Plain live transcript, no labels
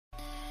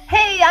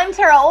I'm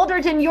Tara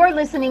Oldridge, and you're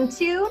listening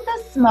to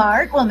The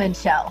Smart Woman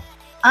Show.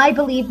 I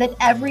believe that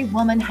every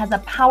woman has a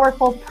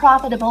powerful,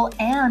 profitable,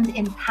 and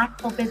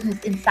impactful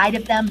business inside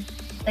of them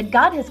that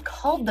God has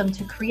called them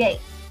to create.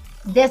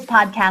 This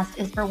podcast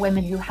is for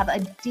women who have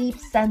a deep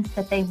sense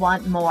that they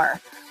want more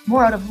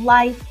out of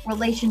life,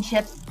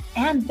 relationships,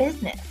 and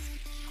business.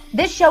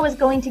 This show is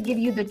going to give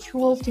you the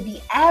tools to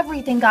be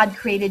everything God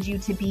created you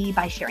to be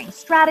by sharing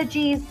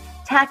strategies,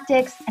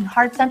 tactics, and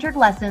heart-centered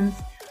lessons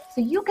so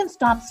you can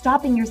stop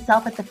stopping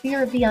yourself at the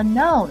fear of the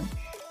unknown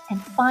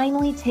and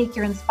finally take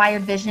your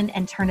inspired vision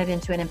and turn it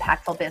into an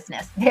impactful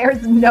business.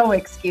 There's no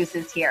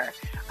excuses here.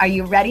 Are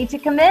you ready to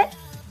commit?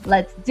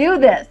 Let's do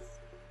this.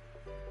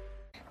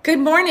 Good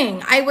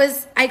morning.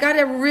 I got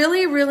a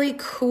really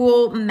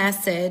cool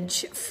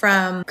message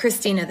from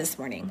Christina this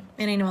morning.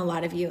 And I know a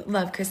lot of you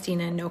love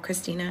Christina and know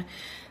Christina,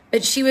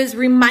 but she was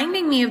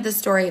reminding me of the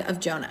story of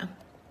Jonah.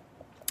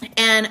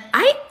 And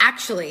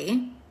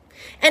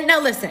and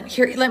now listen,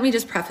 here, let me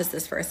just preface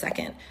this for a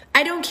second.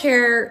 I don't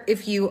care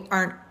if you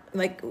aren't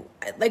like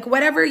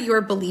whatever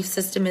your belief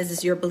system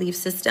is your belief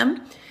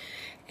system.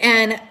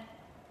 And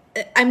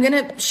I'm going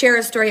to share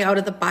a story out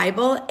of the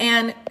Bible.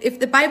 And if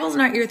the Bible's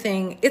not your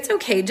thing, it's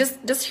okay.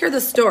 Just hear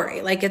the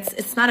story. Like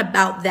it's not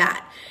about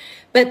that.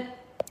 But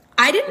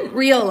I didn't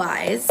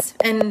realize,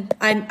 and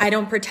I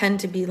don't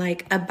pretend to be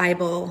like a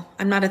Bible.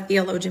 I'm not a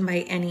theologian by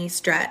any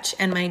stretch.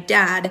 And my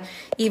dad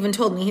even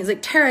told me, he's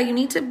like, Tara, you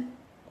need to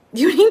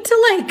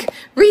like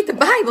read the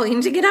Bible. You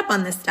need to get up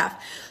on this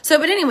stuff. So,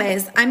 but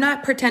anyways, I'm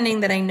not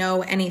pretending that I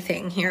know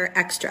anything here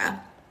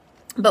extra.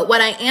 But what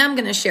I am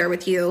going to share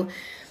with you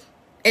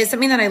is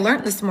something that I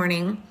learned this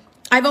morning.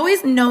 I've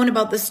always known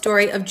about the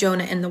story of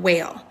Jonah and the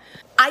whale.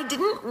 I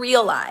didn't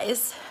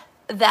realize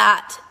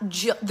that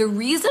the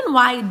reason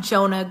why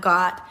Jonah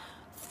got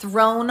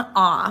thrown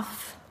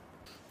off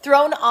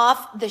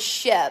the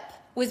ship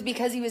was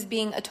because he was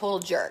being a total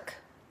jerk.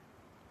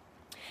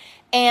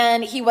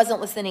 And he wasn't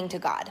listening to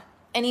God.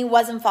 And he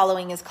wasn't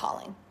following his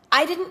calling.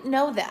 I didn't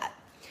know that.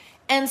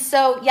 And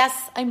so,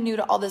 yes, I'm new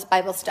to all this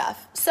Bible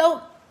stuff.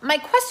 So my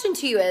question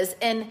to you is,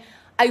 and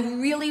I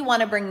really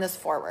want to bring this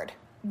forward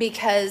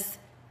because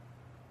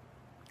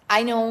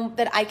I know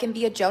that I can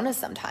be a Jonah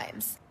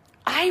sometimes.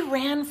 I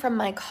ran from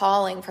my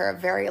calling for a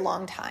very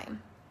long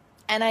time.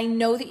 And I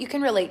know that you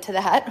can relate to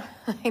that.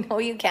 I know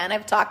you can.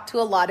 I've talked to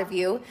a lot of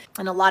you.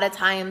 And a lot of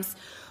times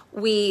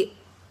we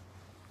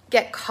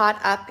get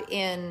caught up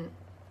in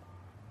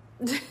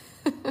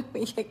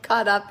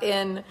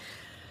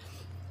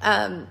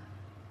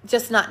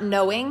just not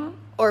knowing,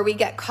 or we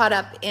get caught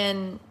up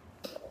in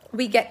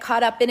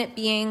it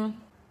being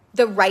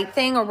the right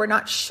thing, or we're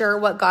not sure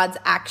what God's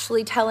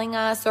actually telling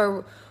us,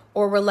 or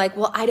we're like,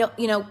 well,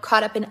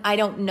 caught up in, I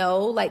don't know,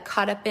 like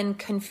caught up in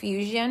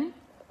confusion.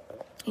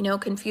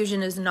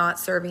 Confusion is not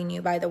serving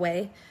you, by the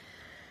way.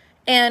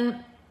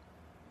 And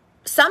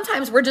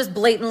sometimes we're just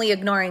blatantly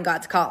ignoring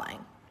God's calling.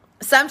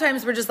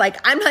 Sometimes we're just like,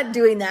 I'm not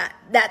doing that.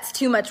 That's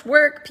too much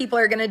work. People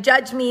are going to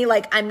judge me.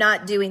 Like, I'm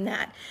not doing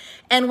that.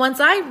 And once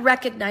I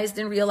recognized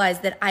and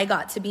realized that I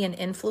got to be an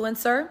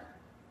influencer,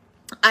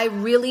 I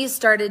really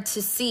started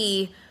to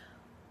see,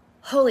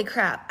 holy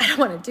crap, I don't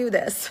want to do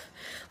this.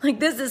 Like,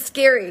 this is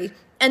scary.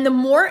 And the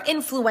more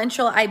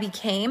influential I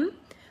became,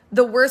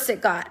 the worse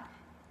it got.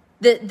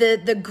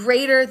 The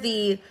greater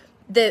the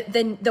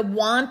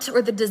want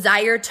or the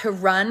desire to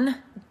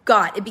run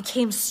got. It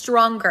became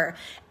stronger.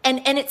 And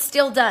it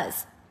still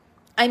does.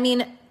 I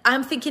mean,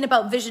 I'm thinking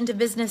about Vision to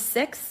Business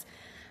 6,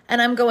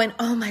 and I'm going,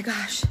 oh my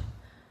gosh,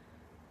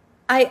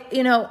 am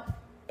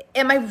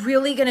I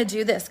really going to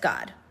do this,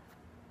 God?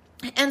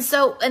 And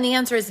the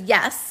answer is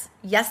yes.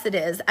 Yes, it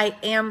is. I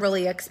am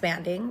really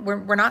expanding.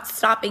 We're not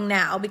stopping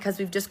now because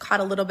we've just caught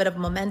a little bit of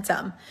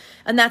momentum.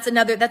 And that's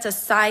a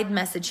side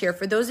message here.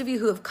 For those of you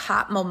who have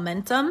caught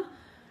momentum,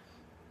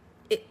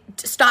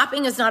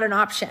 stopping is not an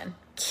option.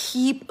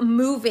 Keep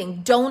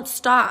moving. Don't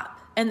stop.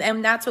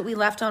 And that's what we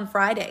left on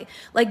Friday.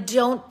 Like,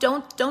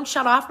 don't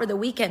shut off for the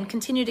weekend.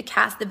 Continue to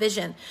cast the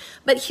vision.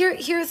 But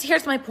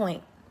here's my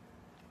point.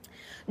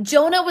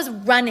 Jonah was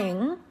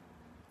running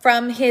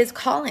from his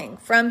calling,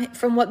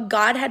 from what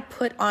God had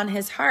put on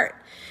his heart.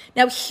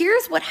 Now,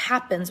 here's what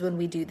happens when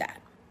we do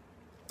that.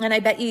 And I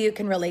bet you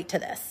can relate to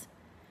this.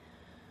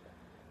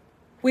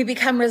 We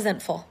become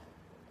resentful.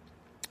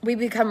 We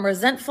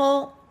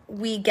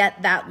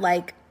get that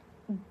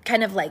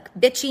kind of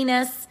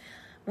bitchiness.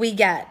 We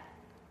get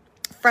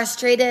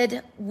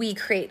frustrated. We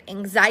create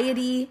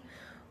anxiety.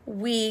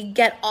 We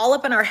get all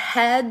up in our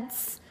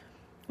heads.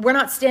 We're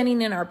not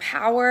standing in our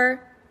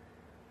power.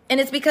 And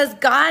it's because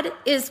God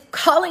is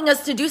calling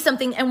us to do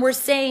something and we're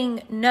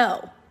saying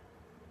no.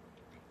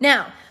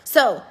 Now,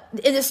 so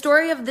in the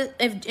story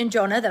in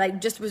Jonah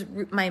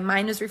that my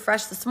mind was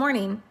refreshed this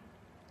morning,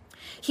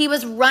 he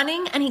was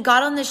running and he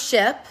got on the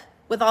ship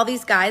with all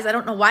these guys. I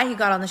don't know why he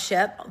got on the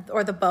ship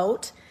or the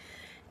boat.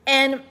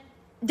 And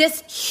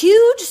this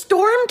huge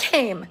storm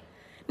came.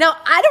 Now,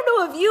 I don't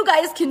know if you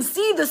guys can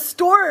see the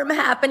storm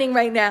happening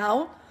right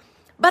now,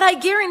 but I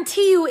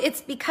guarantee you it's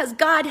because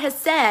God has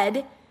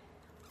said,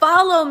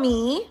 follow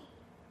me,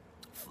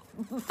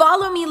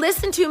 follow me,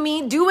 listen to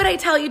me, do what I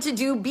tell you to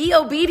do, be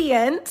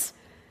obedient.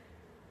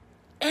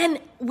 And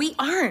we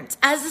aren't.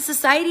 As a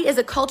society, as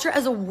a culture,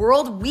 as a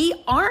world, we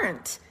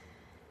aren't.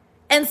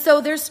 And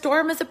so their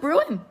storm is a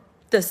brewing.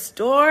 The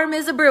storm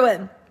is a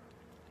brewing.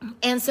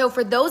 And so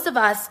for those of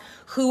us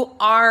who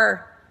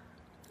are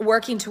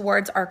working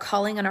towards our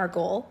calling and our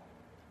goal,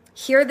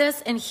 hear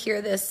this and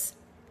hear this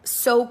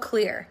so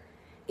clear.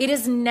 It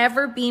has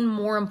never been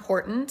more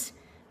important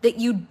that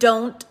you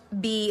don't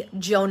be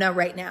Jonah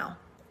right now.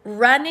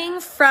 Running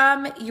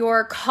from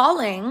your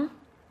calling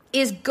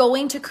is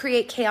going to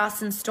create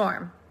chaos and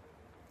storm.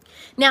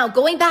 Now,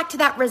 going back to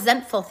that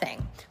resentful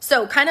thing.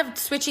 So kind of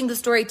switching the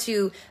story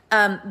to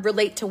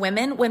relate to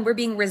women. When we're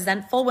being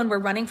resentful, when we're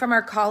running from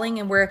our calling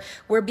and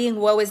we're being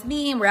woe is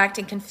me and we're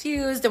acting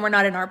confused and we're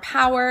not in our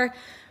power,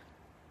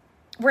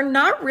 we're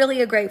not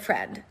really a great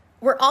friend.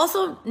 We're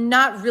also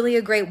not really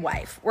a great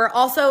wife. We're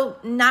also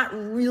not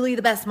really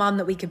the best mom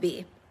that we could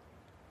be.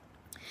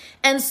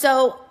 And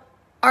so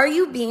are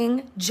you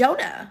being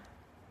Jonah?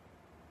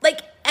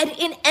 Like, and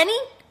in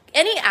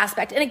any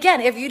aspect. And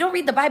again, if you don't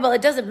read the Bible,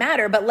 it doesn't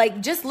matter, but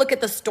like, just look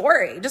at the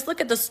story. Just look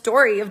at the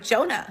story of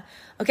Jonah.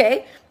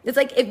 Okay. It's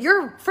like,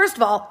 first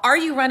of all, are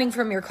you running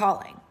from your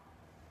calling?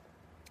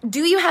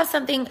 Do you have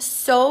something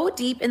so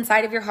deep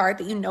inside of your heart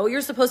that you know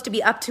you're supposed to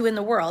be up to in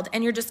the world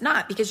and you're just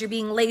not, because you're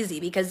being lazy,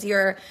 because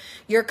you're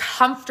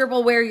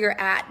comfortable where you're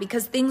at,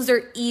 because things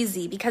are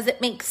easy, because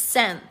it makes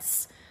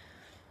sense?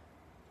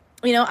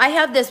 You know, I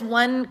have this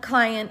one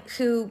client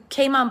who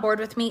came on board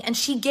with me and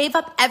she gave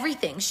up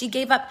everything. She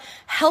gave up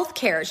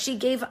healthcare. She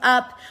gave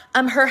up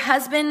her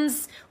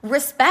husband's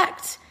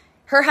respect.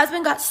 Her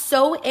husband got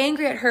so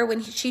angry at her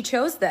when she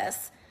chose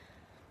this,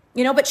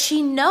 you know, but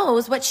she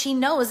knows what she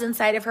knows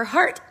inside of her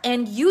heart,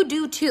 and you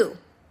do too.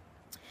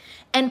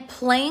 And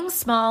playing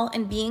small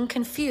and being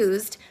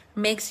confused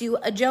makes you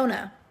a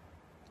Jonah.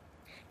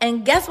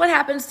 And guess what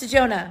happens to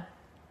Jonah?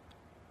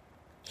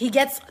 He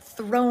gets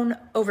thrown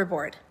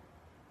overboard.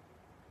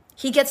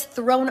 He gets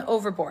thrown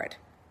overboard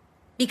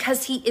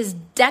because he is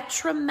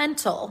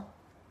detrimental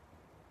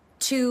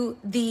to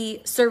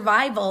the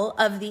survival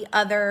of the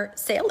other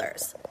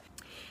sailors.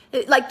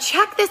 Like,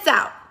 check this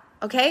out,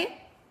 okay?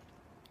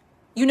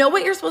 You know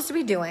what you're supposed to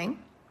be doing.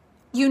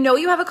 You know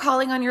you have a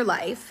calling on your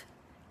life,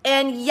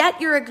 and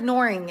yet you're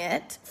ignoring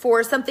it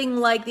for something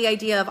like the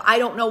idea of, I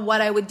don't know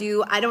what I would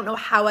do. I don't know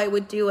how I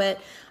would do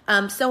it.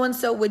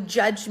 So-and-so would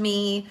judge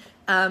me.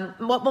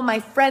 What will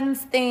my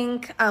friends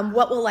think?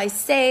 What will I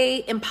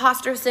say?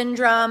 Imposter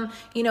syndrome,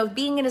 you know,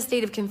 being in a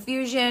state of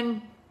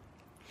confusion.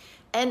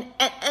 And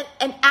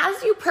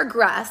as you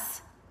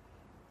progress,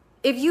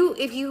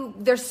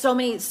 there's so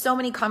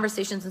many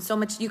conversations and so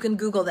much, you can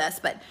Google this,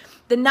 but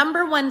the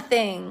number one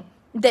thing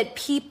that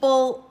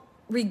people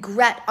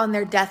regret on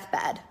their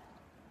deathbed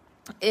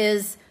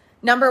is,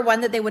 number one,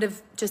 that they would have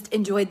just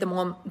enjoyed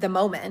the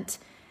moment.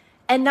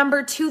 And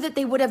number two, that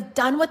they would have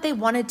done what they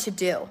wanted to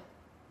do.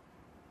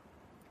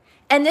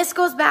 And this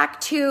goes back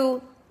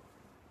to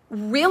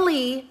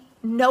really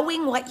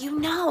knowing what you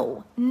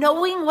know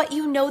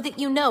that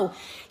you know.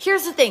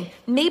 Here's the thing.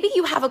 Maybe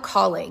you have a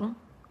calling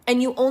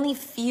and you only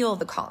feel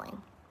the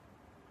calling.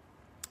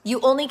 You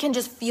only can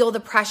just feel the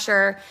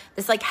pressure,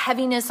 this like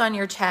heaviness on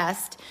your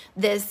chest,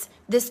 this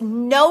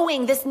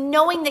knowing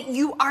that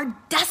you are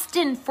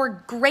destined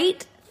for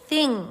great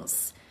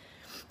things.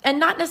 And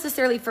not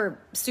necessarily for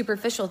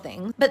superficial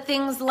things, but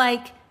things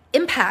like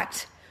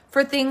impact,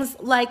 for things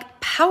like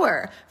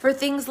power, for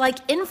things like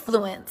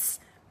influence,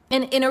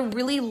 in a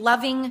really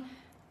loving,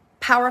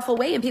 powerful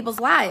way in people's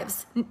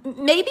lives.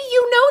 Maybe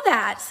you know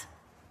that.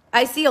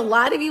 I see a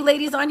lot of you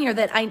ladies on here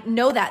that I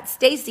know that.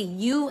 Stacy,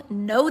 you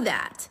know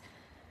that.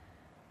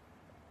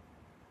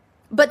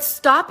 But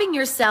stopping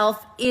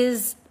yourself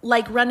is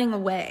like running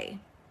away.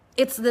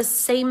 It's the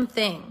same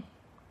thing.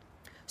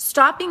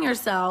 Stopping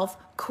yourself,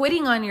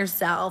 quitting on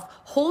yourself,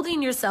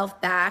 holding yourself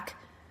back,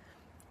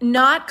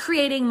 not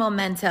creating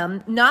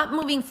momentum, not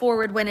moving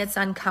forward when it's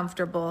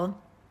uncomfortable,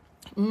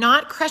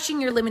 not crushing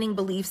your limiting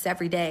beliefs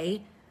every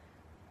day,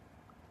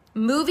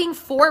 moving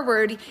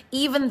forward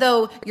even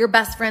though your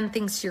best friend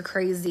thinks you're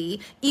crazy,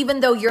 even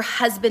though your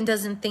husband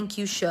doesn't think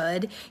you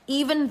should,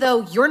 even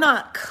though you're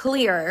not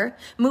clear,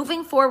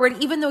 moving forward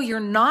even though you're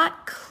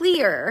not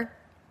clear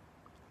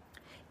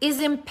is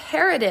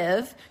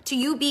imperative to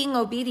you being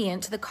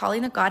obedient to the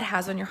calling that God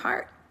has on your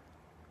heart.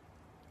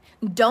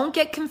 Don't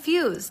get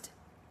confused.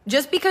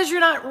 Just because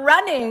you're not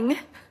running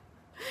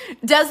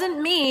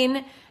doesn't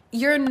mean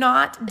you're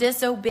not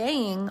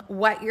disobeying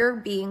what you're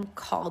being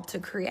called to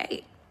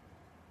create.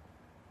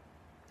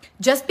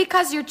 Just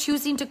because you're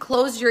choosing to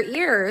close your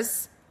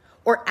ears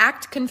or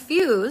act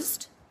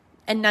confused,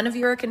 and none of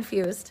you are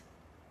confused,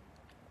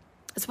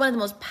 it's one of the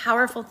most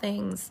powerful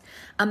things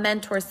a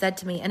mentor said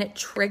to me, and it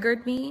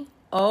triggered me.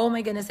 Oh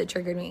my goodness, it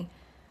triggered me.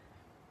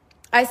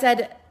 I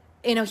said,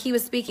 you know, he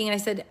was speaking and I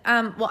said,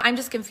 well, I'm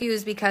just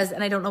confused because,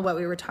 and I don't know what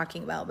we were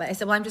talking about, but I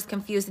said, well, I'm just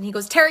confused. And he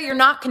goes, Terry, you're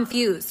not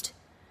confused.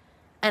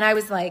 And I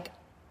was like,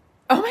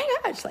 oh my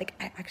gosh, like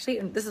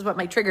this is what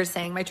my trigger's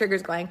saying. My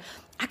trigger's going,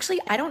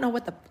 actually, I don't know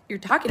what you're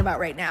talking about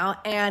right now.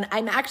 And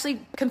I'm actually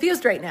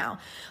confused right now.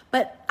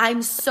 But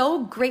I'm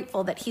so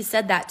grateful that he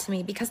said that to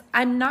me because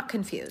I'm not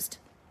confused.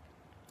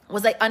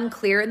 Was I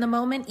unclear in the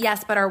moment?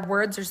 Yes, but our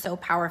words are so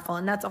powerful,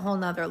 and that's a whole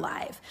nother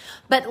live.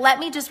 But let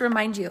me just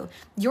remind you,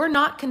 you're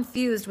not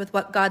confused with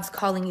what God's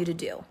calling you to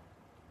do.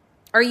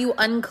 Are you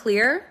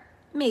unclear?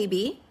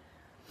 Maybe.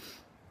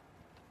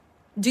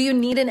 Do you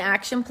need an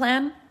action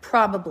plan?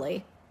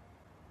 Probably.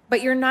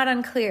 But you're not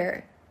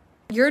unclear.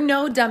 You're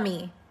no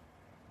dummy.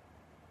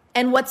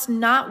 And what's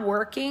not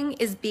working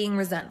is being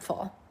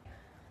resentful.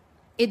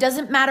 It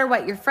doesn't matter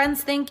what your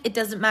friends think. It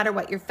doesn't matter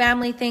what your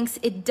family thinks.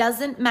 It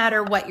doesn't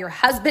matter what your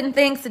husband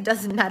thinks. It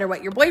doesn't matter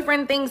what your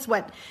boyfriend thinks,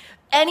 what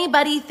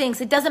anybody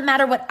thinks. It doesn't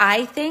matter what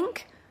I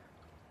think.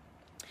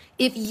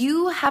 If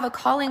you have a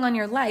calling on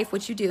your life,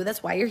 which you do,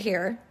 that's why you're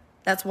here.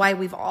 That's why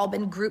we've all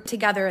been grouped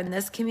together in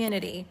this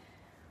community.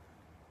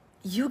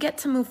 You get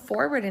to move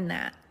forward in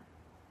that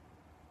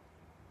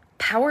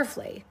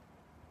powerfully,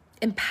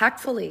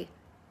 impactfully.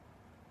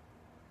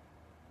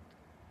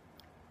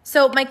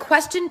 So my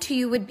question to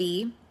you would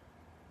be,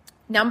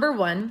 number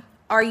one,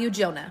 are you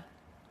Jonah?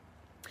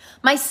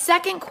 My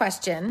second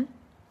question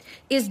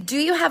is, do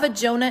you have a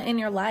Jonah in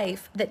your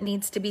life that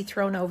needs to be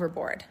thrown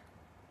overboard?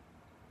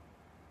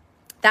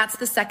 That's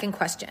the second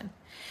question.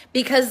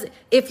 Because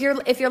if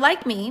you're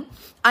like me,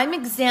 I'm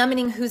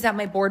examining who's at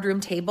my boardroom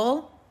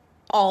table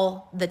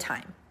all the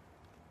time.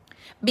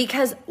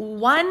 Because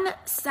one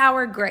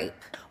sour grape,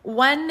 you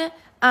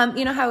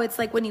know how it's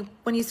like when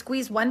you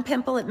squeeze one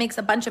pimple, it makes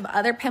a bunch of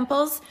other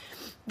pimples.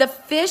 The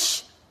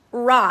fish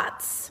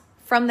rots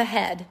from the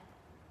head.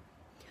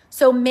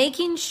 So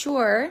making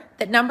sure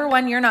that number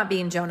one, you're not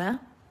being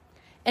Jonah.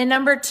 And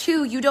number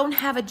two, you don't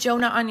have a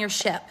Jonah on your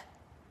ship.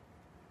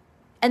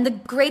 And the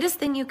greatest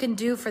thing you can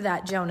do for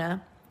that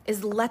Jonah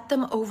is let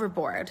them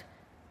overboard.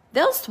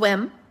 They'll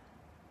swim.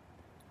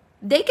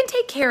 They can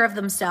take care of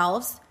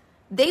themselves.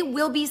 They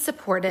will be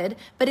supported,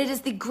 but it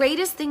is the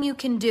greatest thing you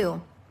can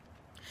do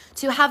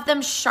to have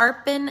them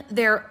sharpen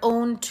their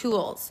own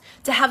tools,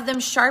 to have them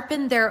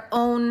sharpen their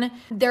own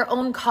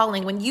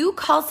calling. When you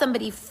call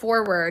somebody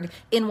forward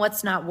in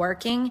what's not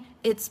working,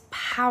 it's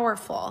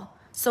powerful,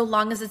 so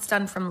long as it's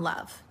done from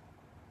love.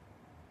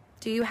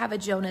 Do you have a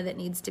Jonah that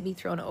needs to be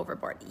thrown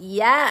overboard?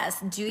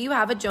 Yes. Do you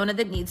have a Jonah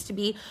that needs to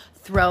be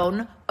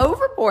thrown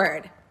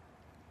overboard?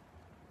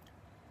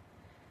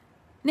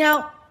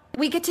 Now,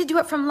 we get to do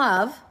it from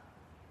love.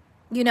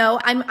 You know,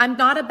 I'm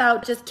not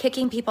about just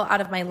kicking people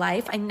out of my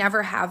life. I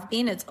never have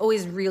been. It's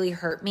always really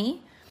hurt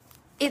me.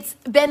 It's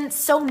been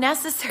so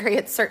necessary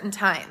at certain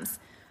times.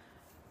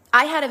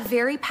 I had a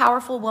very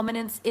powerful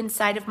woman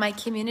inside of my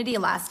community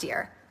last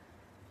year.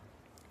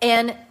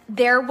 And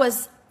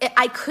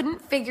I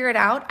couldn't figure it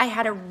out. I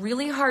had a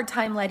really hard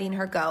time letting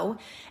her go.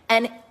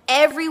 And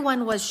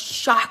everyone was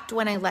shocked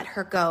when I let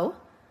her go.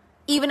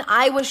 Even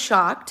I was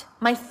shocked.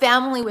 My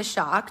family was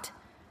shocked.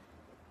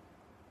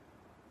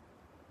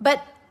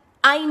 But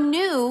I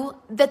knew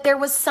that there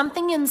was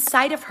something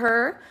inside of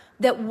her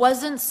that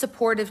wasn't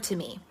supportive to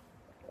me.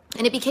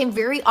 And it became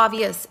very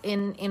obvious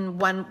in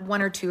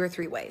one or two or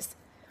three ways.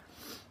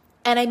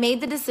 And I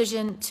made the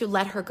decision to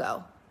let her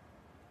go.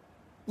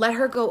 Let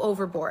her go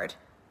overboard.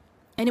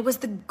 And it was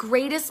the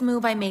greatest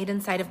move I made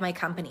inside of my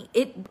company.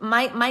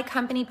 My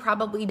company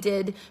probably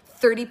did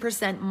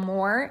 30%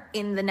 more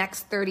in the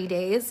next 30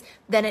 days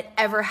than it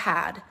ever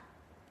had.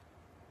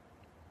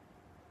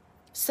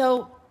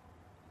 So,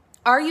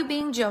 are you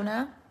being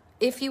Jonah?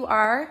 If you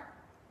are,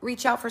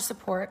 reach out for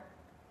support.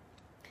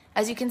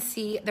 As you can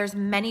see, there's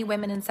many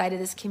women inside of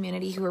this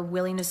community who are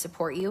willing to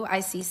support you.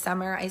 I see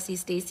Summer, I see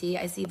Stacy,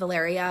 I see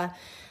Valeria,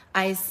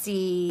 I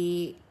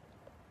see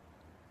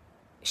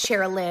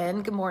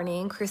Sherilyn, good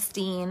morning,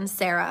 Christine,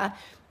 Sarah.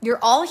 You're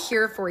all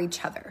here for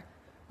each other.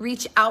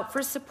 Reach out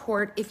for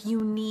support if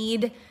you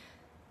need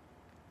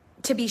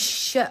to be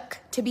shook,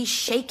 to be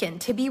shaken,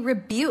 to be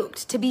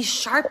rebuked, to be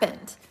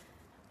sharpened.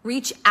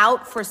 Reach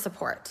out for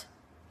support.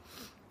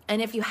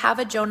 And if you have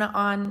a Jonah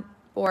on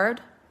board,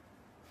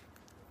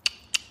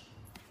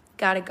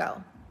 gotta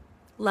go,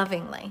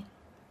 lovingly.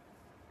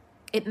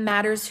 It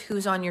matters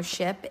who's on your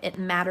ship. It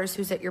matters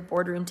who's at your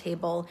boardroom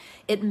table.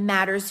 It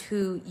matters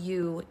who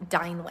you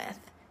dine with.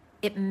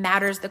 It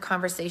matters the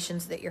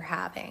conversations that you're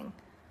having.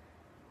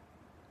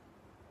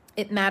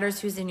 It matters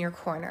who's in your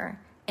corner.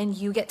 And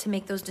you get to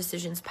make those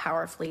decisions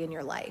powerfully in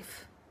your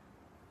life.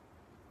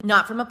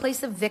 Not from a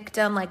place of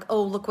victim, like,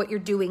 oh, look what you're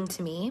doing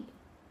to me.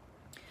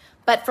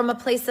 But from a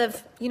place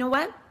of, you know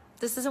what?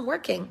 This isn't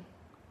working.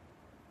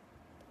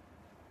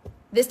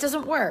 This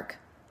doesn't work.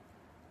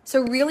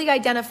 So really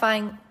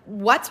identifying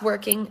what's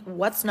working,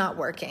 what's not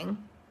working,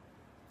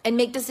 and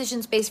make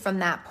decisions based from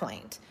that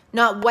point.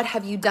 Not what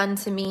have you done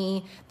to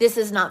me? This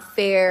is not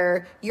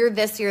fair. You're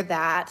this, you're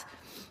that.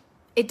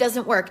 It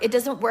doesn't work. It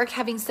doesn't work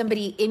having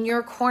somebody in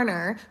your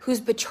corner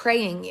who's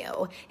betraying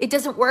you. It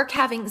doesn't work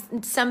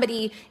having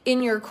somebody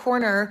in your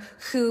corner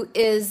who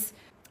is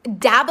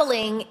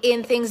dabbling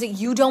in things that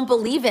you don't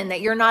believe in,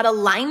 that you're not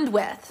aligned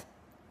with.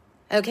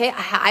 Okay,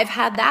 I've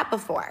had that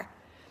before.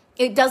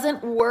 It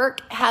doesn't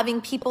work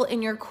having people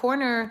in your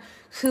corner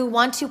who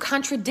want to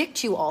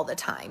contradict you all the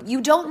time.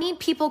 You don't need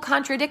people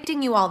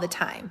contradicting you all the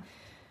time.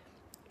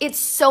 It's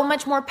so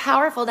much more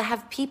powerful to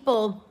have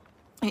people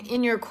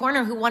in your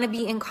corner who want to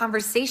be in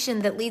conversation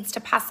that leads to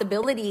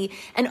possibility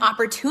and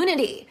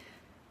opportunity.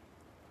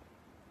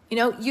 You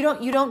know, you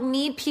don't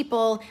need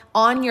people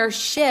on your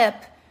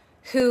ship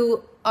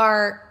who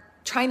are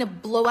trying to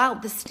blow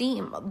out the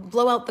steam,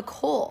 blow out the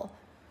coal,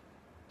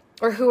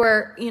 or who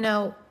are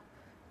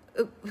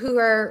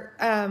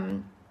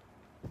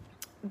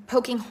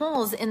poking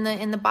holes in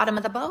the bottom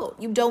of the boat.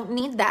 You don't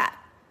need that,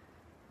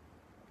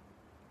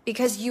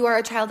 because you are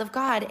a child of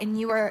God and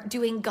you are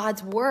doing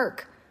God's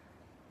work.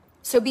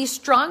 So be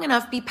strong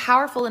enough, be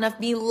powerful enough,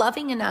 be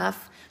loving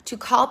enough to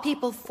call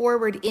people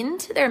forward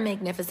into their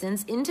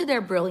magnificence, into their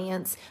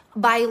brilliance,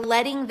 by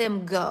letting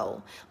them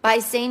go, by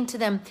saying to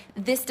them,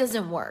 this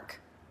doesn't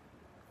work.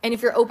 And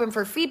if you're open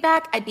for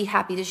feedback, I'd be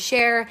happy to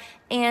share.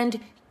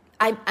 And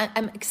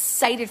I'm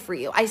excited for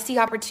you. I see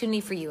opportunity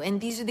for you. And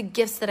these are the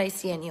gifts that I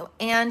see in you.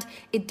 And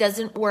it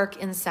doesn't work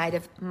inside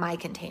of my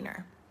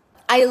container.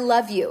 I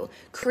love you.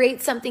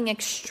 Create something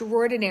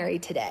extraordinary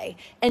today.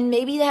 And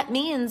maybe that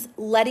means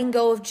letting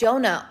go of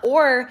Jonah,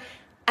 or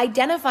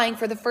identifying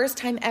for the first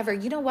time ever,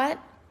 you know what?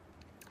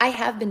 I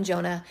have been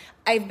Jonah.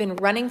 I've been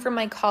running from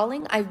my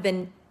calling. I've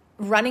been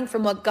running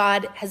from what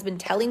God has been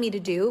telling me to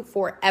do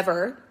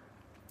forever.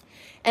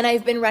 And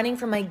I've been running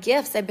from my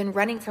gifts. I've been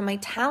running from my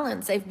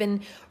talents. I've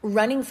been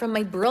running from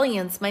my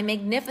brilliance, my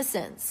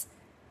magnificence.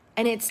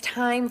 And it's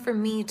time for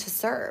me to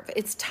serve.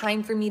 It's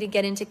time for me to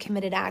get into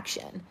committed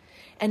action.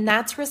 And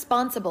that's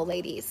responsible,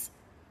 ladies.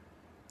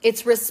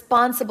 It's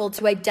responsible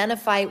to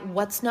identify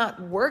what's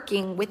not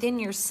working within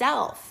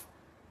yourself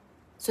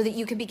so that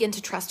you can begin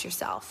to trust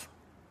yourself,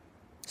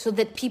 so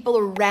that people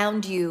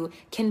around you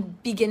can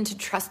begin to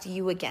trust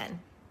you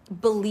again,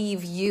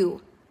 believe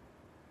you.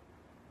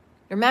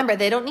 Remember,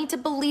 they don't need to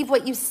believe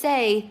what you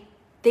say.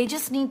 They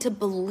just need to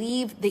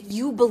believe that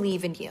you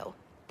believe in you.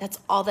 That's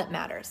all that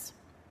matters.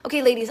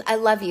 Okay, ladies, I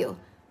love you.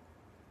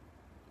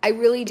 I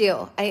really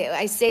do.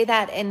 I say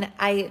that, and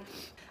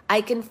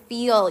I can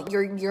feel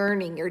your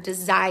yearning, your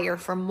desire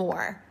for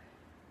more.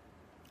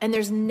 And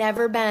there's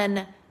never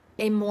been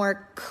a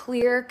more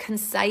clear,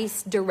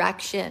 concise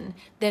direction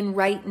than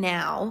right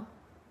now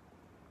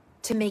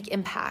to make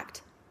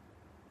impact,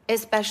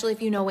 especially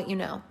if you know what you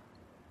know.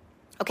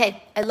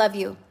 Okay, I love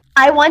you.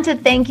 I want to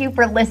thank you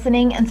for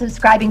listening and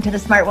subscribing to The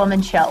Smart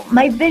Woman Show.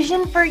 My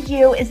vision for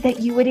you is that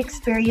you would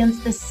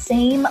experience the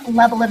same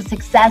level of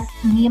success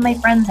me and my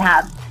friends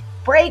have.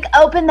 Break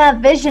open that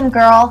vision,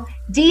 girl.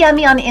 DM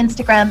me on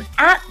Instagram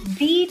at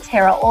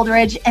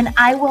 @TaraOldridge, and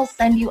I will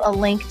send you a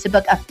link to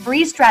book a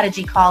free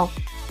strategy call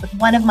with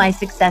one of my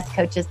success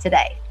coaches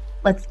today.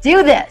 Let's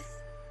do this.